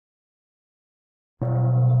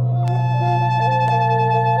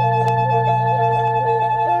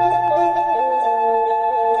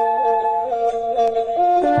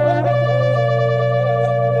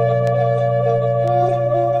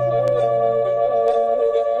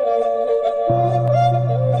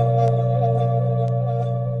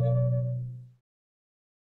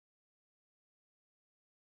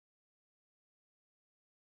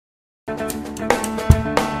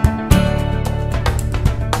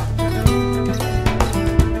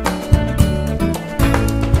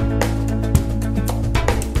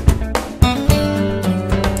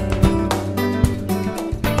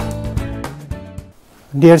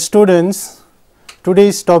Dear students,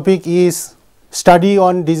 today's topic is study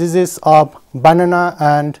on diseases of banana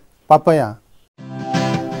and papaya.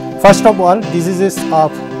 First of all, diseases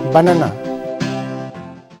of banana.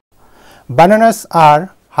 Bananas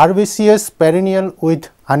are herbaceous perennial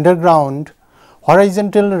with underground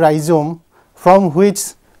horizontal rhizome from which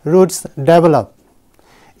roots develop.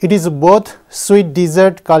 It is both sweet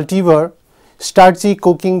dessert cultivar, starchy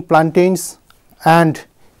cooking plantains, and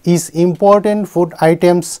is important food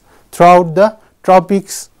items throughout the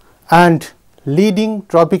tropics and leading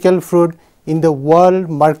tropical fruit in the world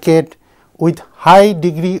market with high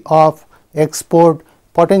degree of export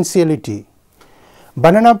potentiality.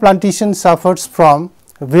 Banana plantation suffers from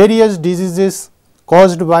various diseases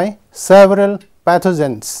caused by several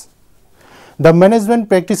pathogens. The management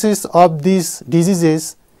practices of these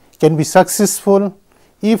diseases can be successful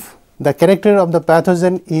if the character of the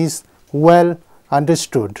pathogen is well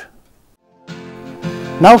understood.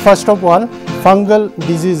 Now, first of all, fungal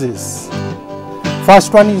diseases.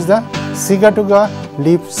 First one is the Sigatoka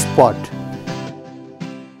leaf spot.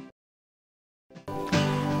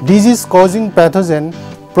 Disease causing pathogen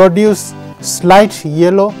produce slight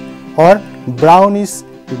yellow or brownish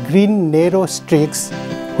green narrow streaks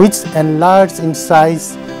which enlarge in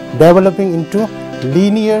size, developing into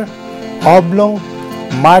linear, oblong,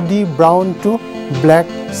 muddy brown to black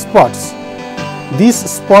spots. This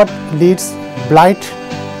spot leads blight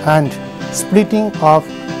and splitting of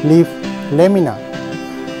leaf lamina,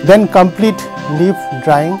 then complete leaf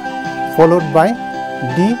drying followed by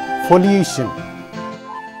defoliation.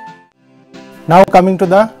 Now coming to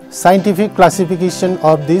the scientific classification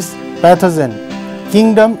of this pathogen.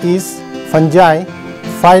 Kingdom is fungi,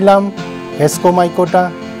 phylum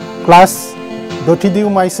Ascomycota, class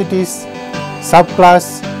Dohc&Tm,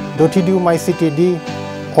 subclass Dohc&Tmycetidae,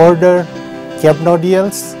 order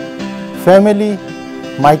Capnodiales, family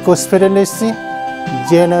Mycosphaeraceae,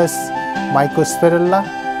 genus Mycosphaerella.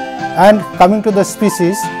 And coming to the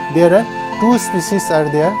species, there are two species are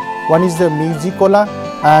there. One is the Musicola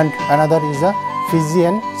and another is the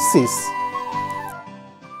Physiensis.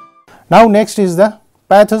 Now next is the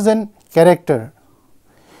pathogen character.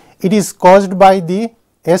 It is caused by the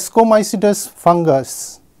Ascomycetes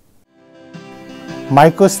fungus,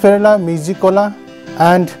 Mycosphaerella musicola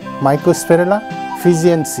and Mycosphaerella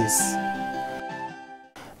physiensis.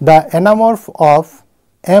 The anamorph of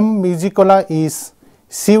M. musicola is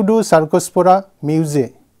Pseudosarcospora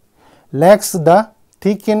musae, lacks the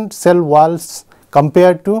thickened cell walls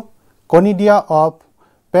compared to Conidia of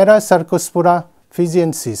Parasarcospora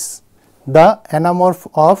physiensis, the anamorph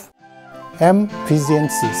of M.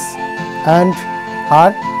 physiensis, and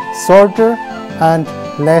are shorter and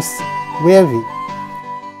less wavy.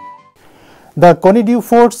 The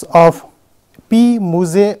conidiophores of P.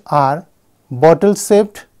 musae are bottle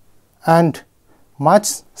shaped and much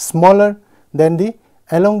smaller than the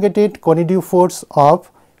elongated conidiophores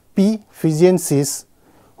of P. physiensis,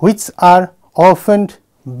 which are often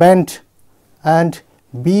bent and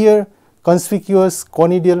bear conspicuous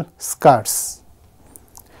conidial scars.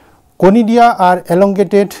 Conidia are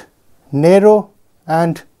elongated, narrow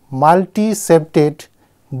and multi-septate,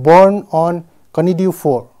 borne on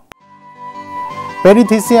conidiophore.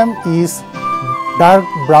 Perithecium is dark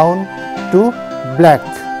brown to black.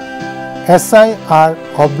 Asci are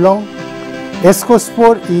oblong.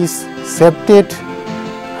 Ascospore is septate,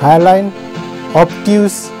 hyaline,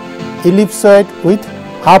 obtuse, ellipsoid with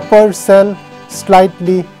upper cell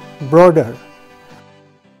slightly broader.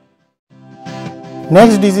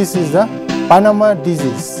 Next disease is the Panama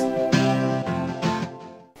disease.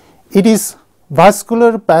 It is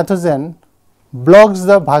vascular pathogen, blocks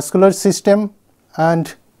the vascular system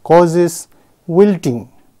and causes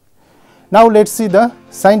wilting. Now let us see the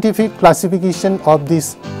scientific classification of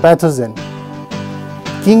this pathogen.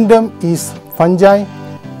 Kingdom is fungi,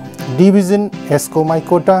 division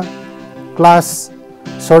Ascomycota, class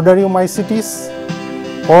Sordaromycetes,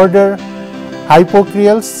 order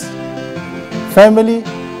Hypocreales, family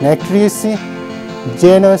Nectriaceae,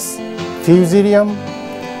 genus Fusarium,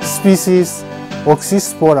 species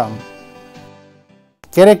Oxysporum.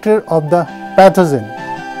 Character of the pathogen.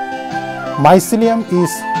 Mycelium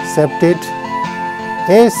is septate.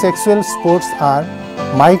 Asexual spores are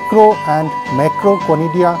micro and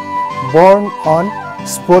macroconidia borne on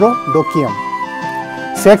sporodochium.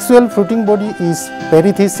 Sexual fruiting body is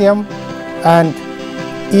perithecium and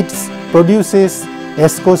it produces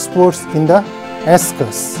ascospores in the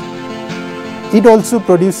ascus. It also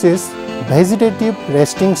produces vegetative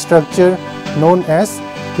resting structure known as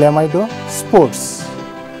chlamydospores.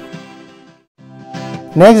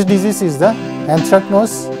 Next disease is the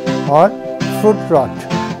anthracnose or fruit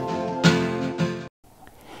rot.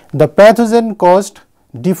 The pathogen caused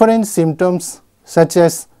different symptoms such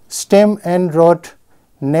as stem end rot,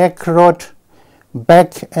 neck rot,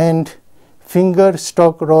 back and finger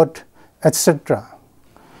stalk rot, etc.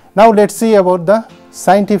 Now let's see about the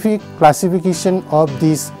scientific classification of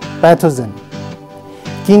this pathogen.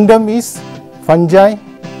 Kingdom is fungi,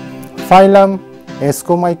 phylum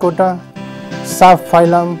Ascomycota,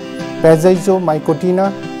 subphylum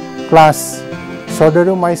Pagizomycotina, class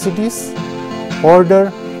Soderomycetes,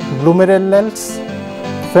 order Glomerulales,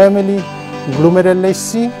 family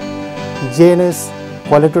Glomerulaceae, genus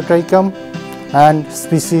Qualetotrichum, and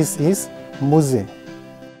species is Muse.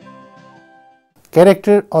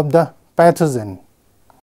 Character of the pathogen.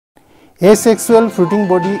 Asexual fruiting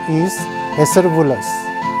body is acervulous.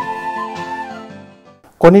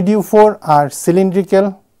 Conidiophore are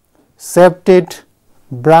cylindrical, septate,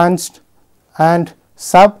 branched and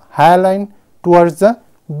subhyaline towards the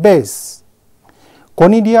base.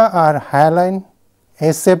 Conidia are hyaline,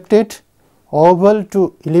 aseptate, oval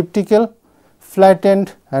to elliptical,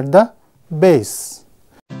 flattened at the base.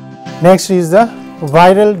 Next is the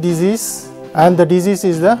viral disease, and the disease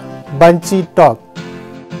is the bunchy top.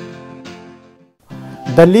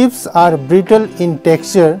 The leaves are brittle in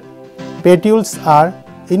texture, petioles are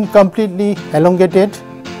incompletely elongated,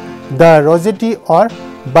 the rosette or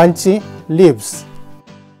bunchy leaves.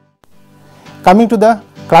 Coming to the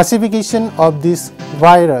classification of this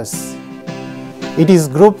virus, it is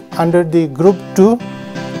grouped under the group 2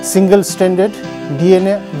 single-stranded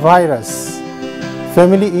DNA virus.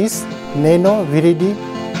 Family is Nanoviridae,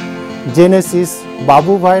 genus is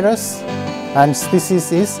Babu virus, and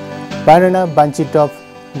species is Banana bunchy top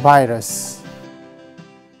virus.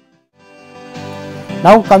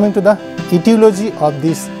 Now coming to the etiology of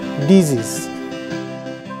this disease.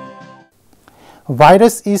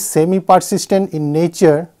 Virus is semi-persistent in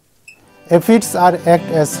nature. Aphids are act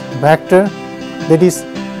as vector, that is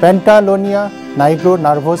Pantalonia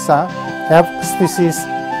nigronervosa, F species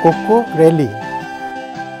Cocorelli.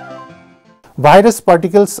 Virus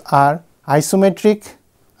particles are isometric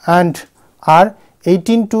and are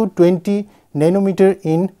 18 to 20 nanometer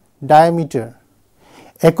in diameter.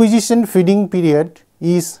 Acquisition feeding period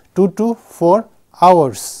is 2 to 4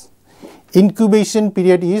 hours. Incubation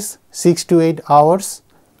period is 6 to 8 hours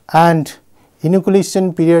and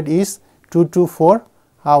inoculation period is 2 to 4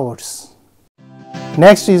 hours.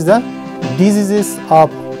 Next is the diseases of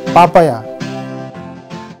papaya.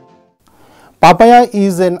 Papaya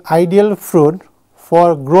is an ideal fruit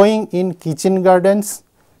for growing in kitchen gardens,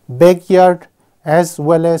 backyard as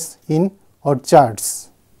well as in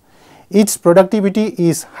orchards. Its productivity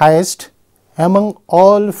is highest among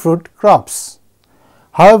all fruit crops.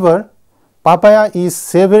 However, papaya is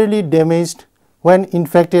severely damaged when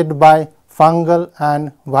infected by fungal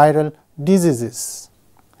and viral diseases.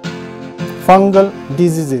 Fungal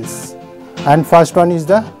diseases, and first one is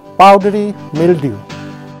the powdery mildew.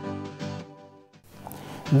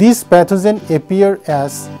 These pathogens appear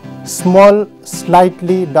as small,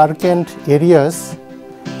 slightly darkened areas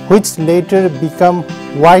which later become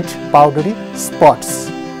white powdery spots.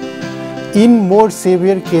 In more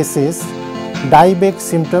severe cases, dieback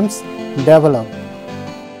symptoms develop.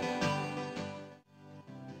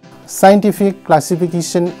 Scientific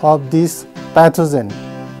classification of this pathogen.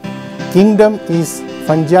 Kingdom is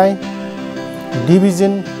fungi,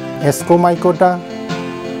 division Ascomycota,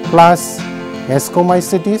 class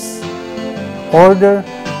Ascomycetes, order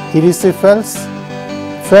Erysipelas,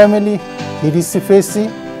 family Erysipeaceae,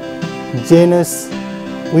 genus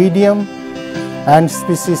Oidium, and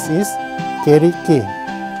species is Caricae.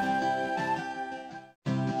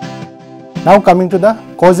 Now coming to the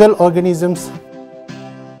causal organisms.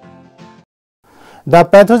 The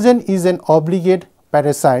pathogen is an obligate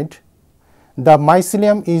parasite. The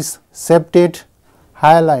mycelium is septate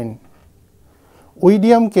hyaline.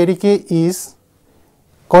 Oidium caricae is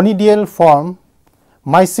conidial form.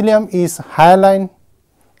 Mycelium is hyaline,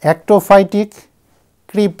 ectophytic,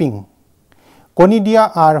 creeping.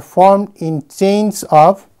 Conidia are formed in chains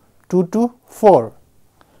of 2 to 4,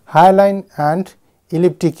 hyaline and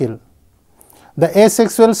elliptical. The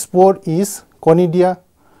asexual spore is conidia,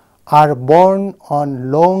 are borne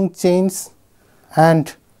on long chains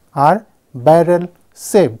and are barrel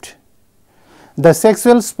shaped. The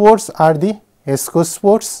sexual spores are the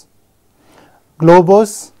ascospores,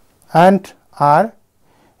 globose, and are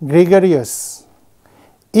gregarious.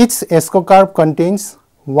 Each ascocarp contains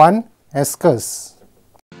one ascus.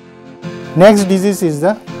 Next disease is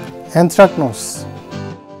the anthracnose.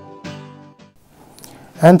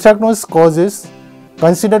 Anthracnose causes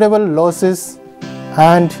considerable losses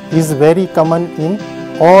and is very common in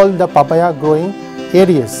all the papaya growing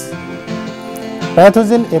Aries.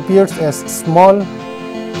 Pathogen appears as small,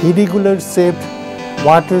 irregular shaped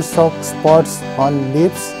water soaked spots on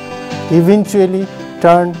leaves, eventually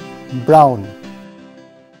turn brown.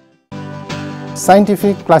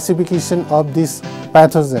 Scientific classification of this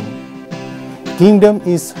pathogen. Kingdom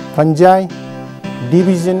is fungi,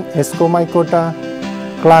 division Ascomycota,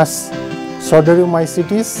 class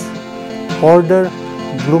Soderomycetes, order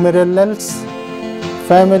Glomerulales,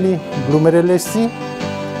 family Glomerulaceae,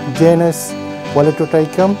 genus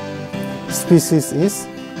Dohc&Tm, species is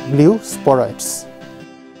blue sporoids.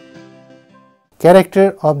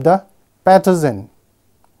 Character of the pathogen.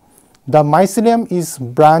 The mycelium is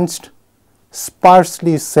branched,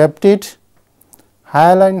 sparsely septate,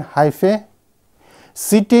 hyaline hyphae.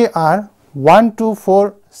 Setae are 1 to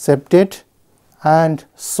 4 septate and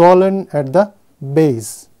swollen at the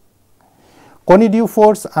base.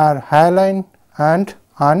 Conidiophores are hyaline and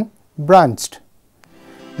unbranched.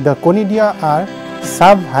 The conidia are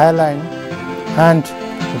subhyaline and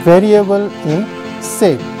variable in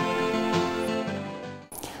shape.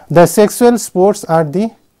 The sexual spores are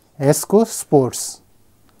the ascospores,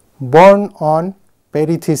 borne on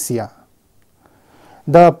perithecia.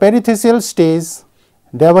 The perithecial stage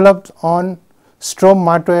developed on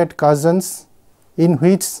stromatolite cousins in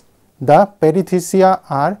which the perithecia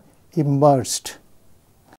are immersed.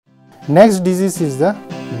 Next disease is the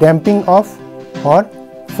damping of or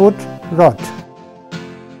foot rot.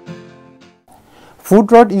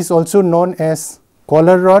 Foot rot is also known as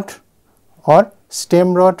collar rot or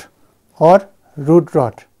stem rot or root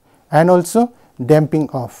rot, and also damping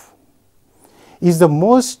off. Is the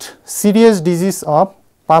most serious disease of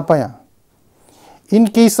papaya. In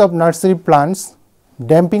case of nursery plants,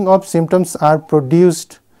 damping off symptoms are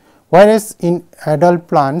produced, whereas in adult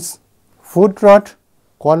plants, foot rot,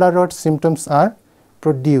 collar rot symptoms are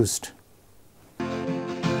produced.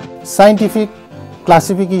 Scientific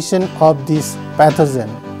classification of this pathogen.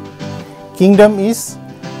 Kingdom is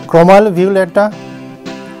Chromalviolata,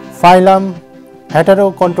 phylum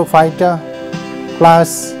Heterocontophyta,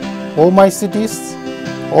 class Omycetes,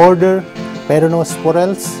 order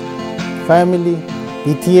Peronosporales, family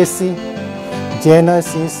Pithiaceae,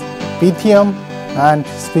 genus is Pythium and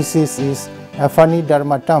species is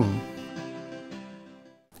Aphanidermatum.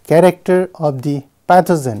 Character of the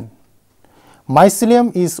pathogen.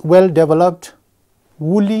 Mycelium is well developed,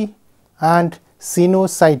 woolly and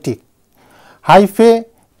cenocytic. Hyphae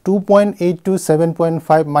 2.8 to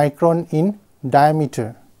 7.5 micron in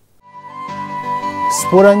diameter.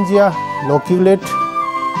 Sporangia loculate,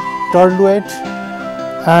 terluate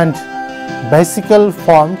and vesicle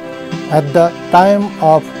formed at the time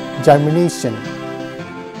of germination.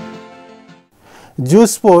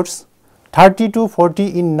 Zoospores 30 to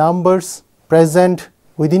 40 in numbers present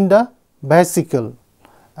within the vesicle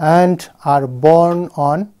and are borne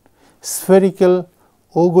on spherical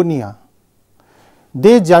oogonia.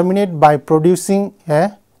 They germinate by producing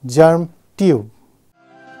a germ tube.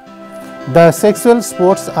 The sexual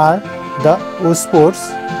spores are the oospores,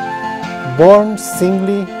 borne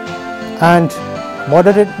singly and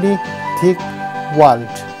moderately thick-walled.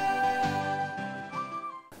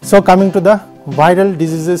 So, coming to the viral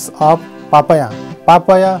diseases of papaya,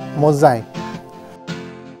 papaya mosaic.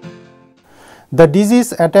 The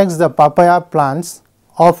disease attacks the papaya plants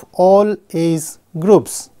of all age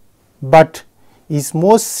groups, but is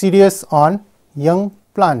most serious on young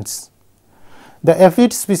plants. The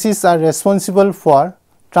aphid species are responsible for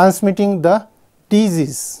transmitting the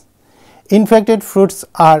disease. Infected fruits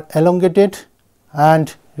are elongated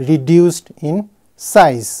and reduced in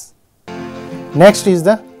size. Next is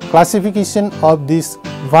the classification of this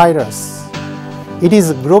virus. It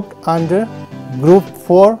is grouped under group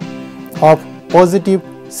 4 of positive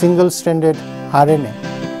single-stranded RNA.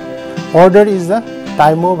 Order is the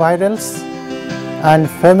Thymovirales and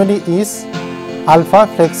family is Alpha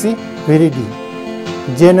flexiviridae.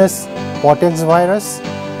 Genus Potex virus,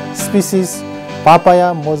 species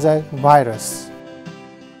Papaya mosaic virus.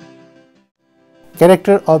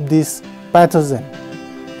 Character of this pathogen.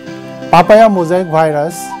 Papaya mosaic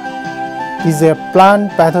virus is a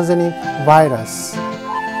plant pathogenic virus.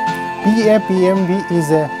 PAPMV is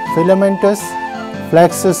a filamentous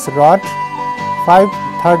flaxus rot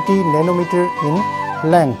 530 nanometer in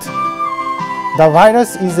length. The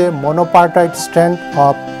virus is a monopartite strand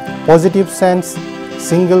of positive sense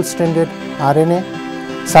single-stranded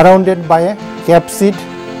RNA surrounded by a capsid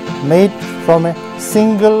made from a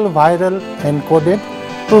single viral encoded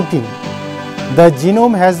protein. The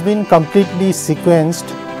genome has been completely sequenced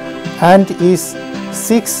and is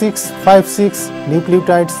 6656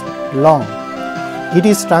 nucleotides long. It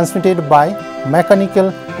is transmitted by mechanical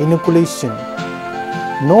inoculation.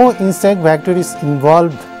 No insect vector is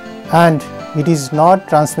involved and it is not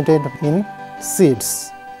transmitted in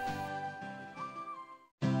seeds.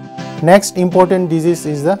 Next important disease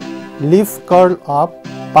is the leaf curl of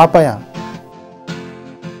papaya.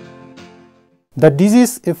 The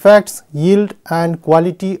disease affects yield and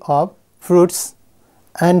quality of fruits,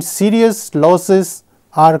 and serious losses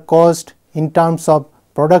are caused in terms of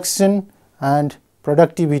production and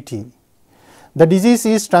productivity. The disease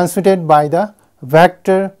is transmitted by the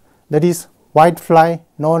vector, that is whitefly,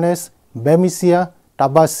 known as Bemisia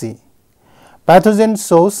tabaci. Pathogen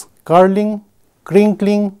shows curling,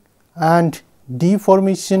 crinkling and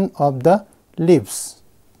deformation of the leaves.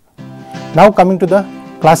 Now coming to the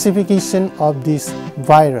classification of this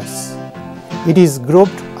virus. It is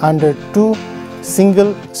grouped under two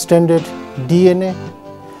single-stranded DNA,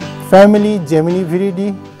 family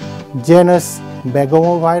Geminiviridae, genus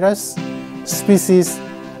Begomovirus, species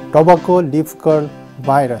tobacco leaf curl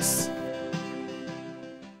virus.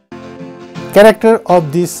 Character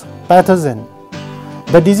of this pathogen.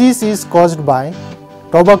 The disease is caused by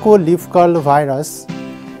tobacco leaf curl virus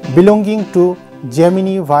belonging to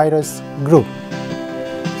Gemini virus group.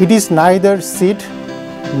 It is neither seed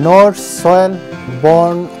nor soil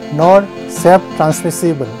borne nor sap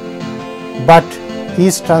transmissible, but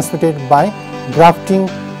is transmitted by grafting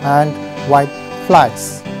and white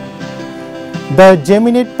flies. The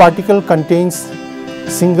geminate particle contains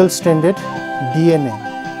single-stranded DNA.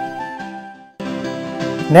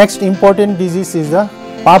 Next important disease is the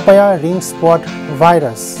papaya ring spot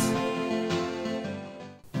virus.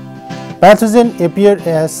 Pathogen appear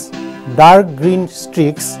as dark green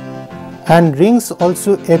streaks, and rings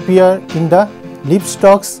also appear in the leaf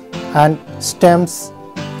stalks, and stems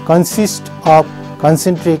consist of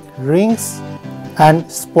concentric rings and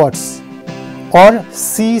spots or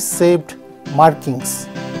C-shaped markings,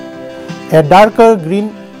 a darker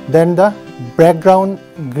green than the background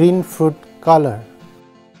green fruit color.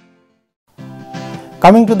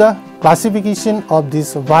 Coming to the classification of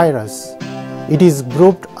this virus, it is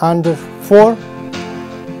grouped under 4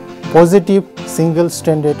 positive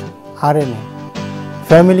single-stranded RNA.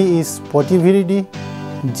 Family is Potiviridae,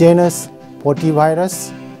 genus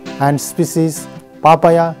Potivirus and species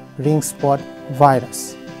papaya ring spot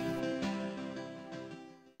virus.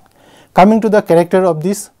 Coming to the character of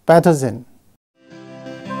this pathogen.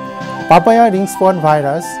 Papaya ring spot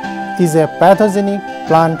virus is a pathogenic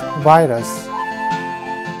plant virus.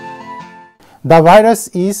 The virus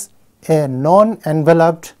is a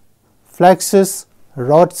non-enveloped flexus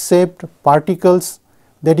rod-shaped particles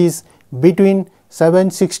that is between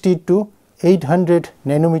 760 to 800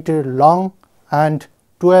 nanometer long and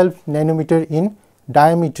 12 nanometer in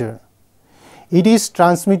diameter. It is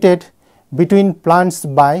transmitted between plants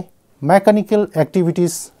by mechanical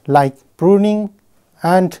activities like pruning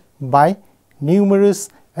and by numerous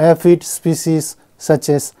aphid species such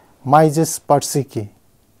as Myzus persicae.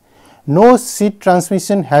 No seed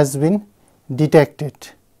transmission has been detected.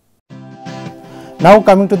 Now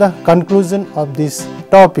coming to the conclusion of this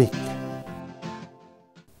topic.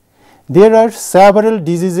 There are several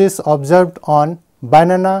diseases observed on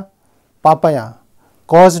banana papaya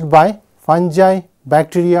caused by fungi,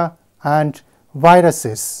 bacteria and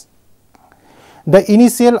viruses. The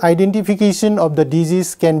initial identification of the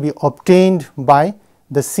disease can be obtained by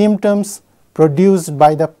the symptoms produced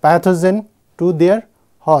by the pathogen to their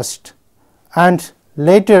host, and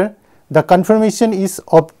later the confirmation is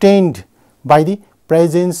obtained by the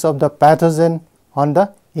presence of the pathogen on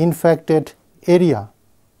the infected area.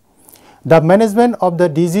 The management of the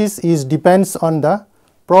disease depends on the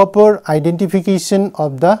proper identification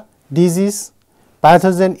of the disease,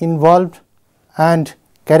 pathogen involved and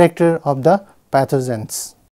character of the pathogens.